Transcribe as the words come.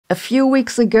A few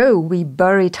weeks ago, we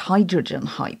buried hydrogen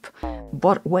hype.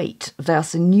 But wait,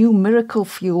 there's a new miracle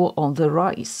fuel on the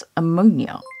rise,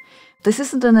 ammonia. This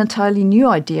isn't an entirely new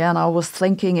idea, and I was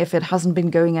thinking if it hasn't been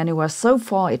going anywhere so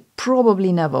far, it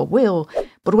probably never will.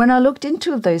 But when I looked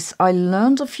into this, I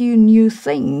learned a few new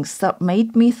things that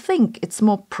made me think it's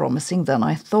more promising than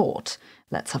I thought.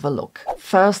 Let's have a look.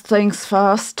 First things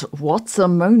first, what's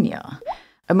ammonia?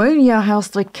 Ammonia has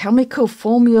the chemical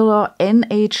formula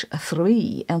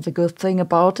NH3, and the good thing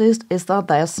about it is that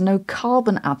there's no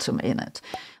carbon atom in it.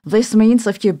 This means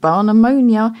if you burn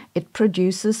ammonia, it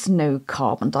produces no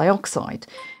carbon dioxide.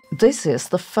 This is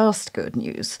the first good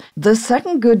news. The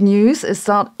second good news is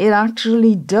that it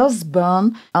actually does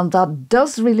burn, and that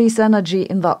does release energy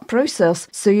in that process,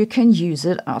 so you can use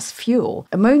it as fuel.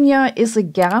 Ammonia is a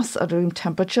gas at room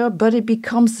temperature, but it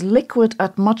becomes liquid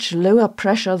at much lower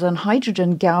pressure than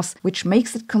hydrogen gas, which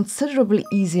makes it considerably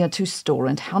easier to store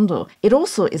and handle. It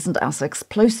also isn't as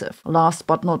explosive. Last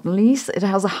but not least, it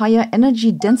has a higher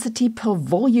energy density per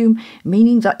volume,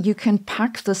 meaning that you can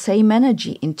pack the same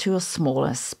energy into a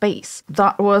smaller space.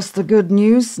 That was the good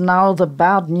news. Now the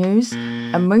bad news.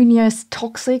 Ammonia is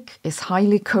toxic, is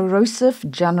highly corrosive,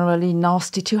 generally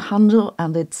nasty to handle,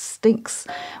 and it stinks.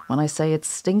 When I say it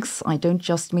stinks, I don't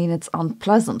just mean it's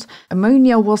unpleasant.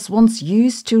 Ammonia was once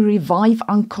used to revive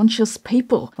unconscious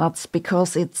people. That's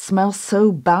because it smells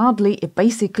so badly, it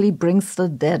basically brings the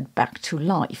dead back to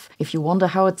life. If you wonder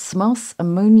how it smells,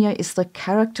 ammonia is the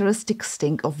characteristic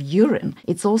stink of urine.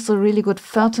 It's also really good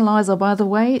fertilizer, by the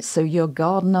way, so your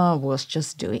garden was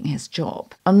just doing his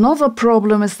job. Another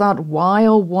problem is that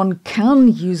while one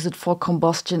can use it for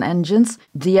combustion engines,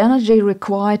 the energy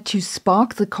required to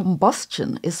spark the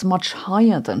combustion is much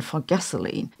higher than for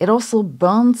gasoline. It also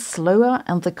burns slower,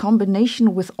 and the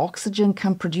combination with oxygen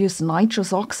can produce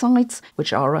nitrous oxides,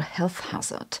 which are a health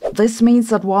hazard. This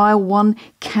means that while one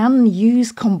can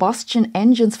use combustion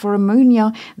engines for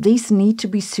ammonia, these need to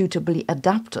be suitably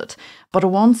adapted. But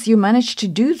once you manage to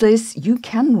do this, you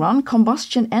can run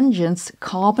combustion engines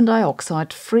carbon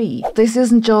dioxide free. This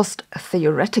isn't just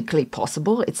theoretically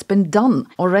possible, it's been done.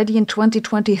 Already in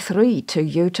 2023,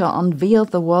 Toyota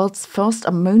unveiled the world's first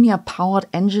ammonia-powered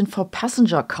engine for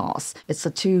passenger cars. It's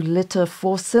a 2-liter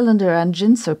 4-cylinder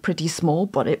engine, so pretty small,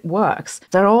 but it works.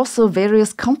 There are also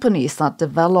various companies that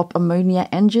develop ammonia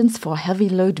engines for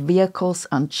heavy-load vehicles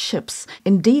and ships.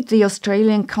 Indeed, the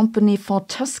Australian company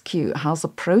Fortescue has a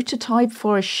prototype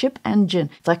for a ship engine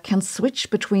that can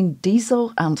switch between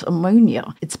diesel and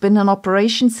ammonia. It's been in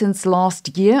operation since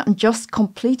last year and just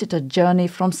completed a journey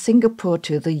from Singapore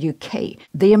to the UK.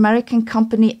 The American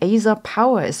company Acer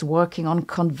Power is working on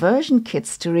conversion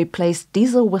kits to replace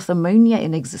diesel with ammonia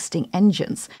in existing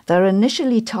engines. They're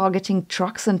initially targeting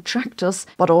trucks and tractors,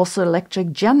 but also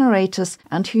electric generators,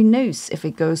 and who knows, if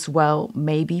it goes well,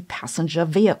 maybe passenger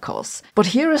vehicles. But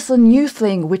here is a new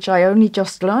thing which I only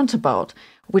just learned about,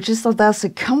 which is that there's a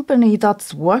company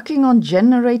that's working on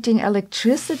generating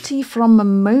electricity from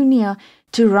ammonia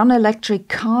to run electric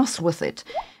cars with it.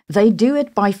 They do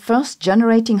it by first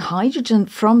generating hydrogen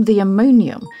from the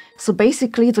ammonium. So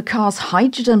basically the car's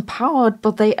hydrogen powered,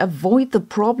 but they avoid the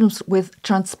problems with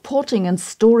transporting and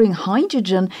storing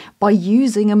hydrogen by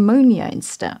using ammonia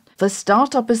instead. The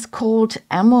startup is called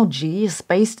Ammonia, is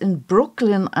based in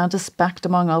Brooklyn, and is backed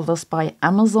among others by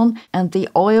Amazon and the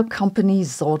oil company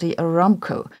Saudi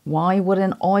Aramco. Why would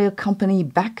an oil company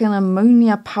back an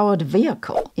ammonia-powered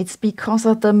vehicle? It's because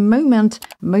at the moment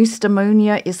most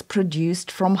ammonia is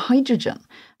produced from hydrogen.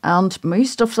 And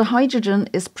most of the hydrogen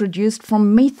is produced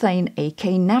from methane,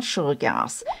 aka natural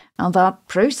gas. And that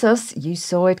process, you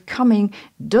saw it coming,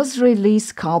 does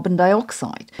release carbon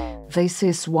dioxide. This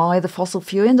is why the fossil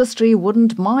fuel industry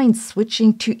wouldn't mind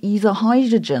switching to either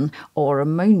hydrogen or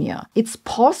ammonia. It's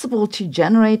possible to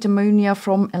generate ammonia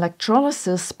from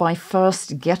electrolysis by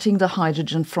first getting the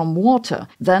hydrogen from water.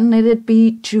 Then it'd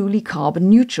be truly carbon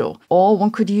neutral. Or one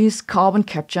could use carbon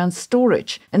capture and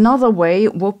storage. Another way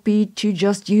would be to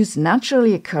just use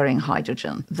naturally occurring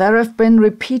hydrogen. There have been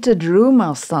repeated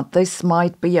rumors that this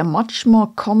might be a much more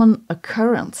common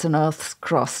occurrence in Earth's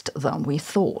crust than we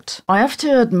thought. I have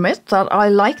to admit that I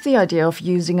like the idea of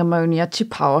using ammonia to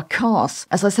power cars.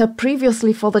 As I said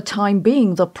previously, for the time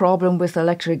being, the problem with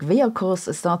electric vehicles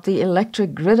is that the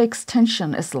electric grid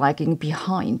extension is lagging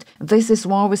behind. This is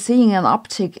why we're seeing an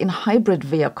uptick in hybrid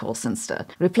vehicles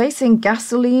instead. Replacing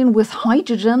gasoline with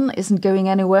hydrogen isn't going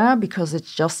anywhere because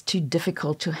it's just too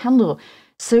difficult to handle.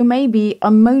 So maybe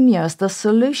ammonia is the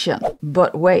solution.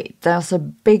 But wait, there's a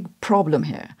big problem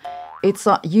here. It's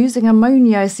that using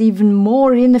ammonia is even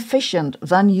more inefficient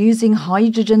than using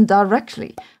hydrogen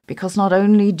directly, because not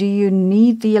only do you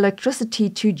need the electricity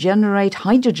to generate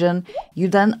hydrogen, you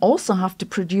then also have to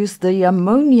produce the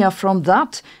ammonia from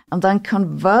that and then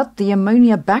convert the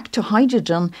ammonia back to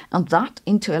hydrogen and that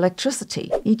into electricity.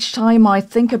 Each time I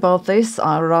think about this,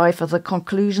 I arrive at the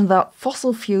conclusion that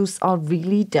fossil fuels are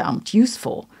really damned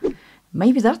useful.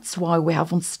 Maybe that's why we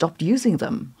haven't stopped using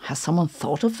them. Has someone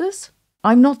thought of this?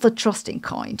 I'm not the trusting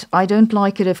kind. I don't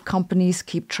like it if companies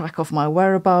keep track of my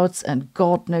whereabouts and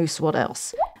God knows what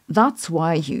else. That's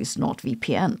why I use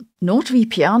NordVPN.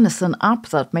 NordVPN is an app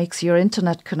that makes your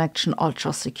internet connection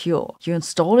ultra secure. You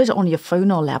install it on your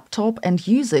phone or laptop and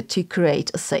use it to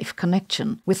create a safe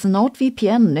connection. With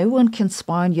NordVPN, no one can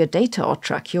spy on your data or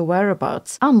track your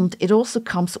whereabouts. And it also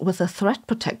comes with a threat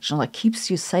protection that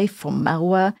keeps you safe from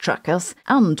malware, trackers,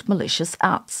 and malicious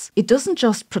ads. It doesn't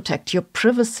just protect your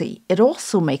privacy, it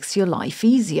also makes your life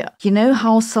easier. You know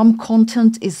how some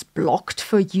content is blocked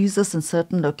for users in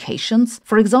certain locations?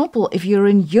 For example, if you're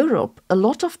in Europe, a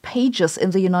lot of pages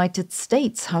in the United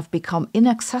States have become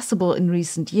inaccessible in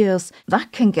recent years.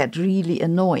 That can get really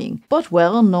annoying. But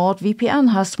well, NordVPN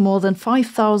has more than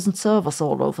 5,000 servers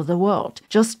all over the world.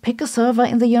 Just pick a server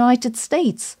in the United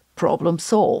States. Problem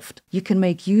solved. You can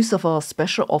make use of our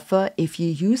special offer if you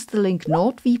use the link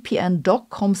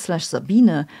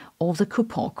nordvpn.com/Sabine or the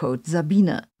coupon code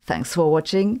Sabine. Thanks for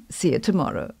watching. See you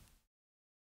tomorrow.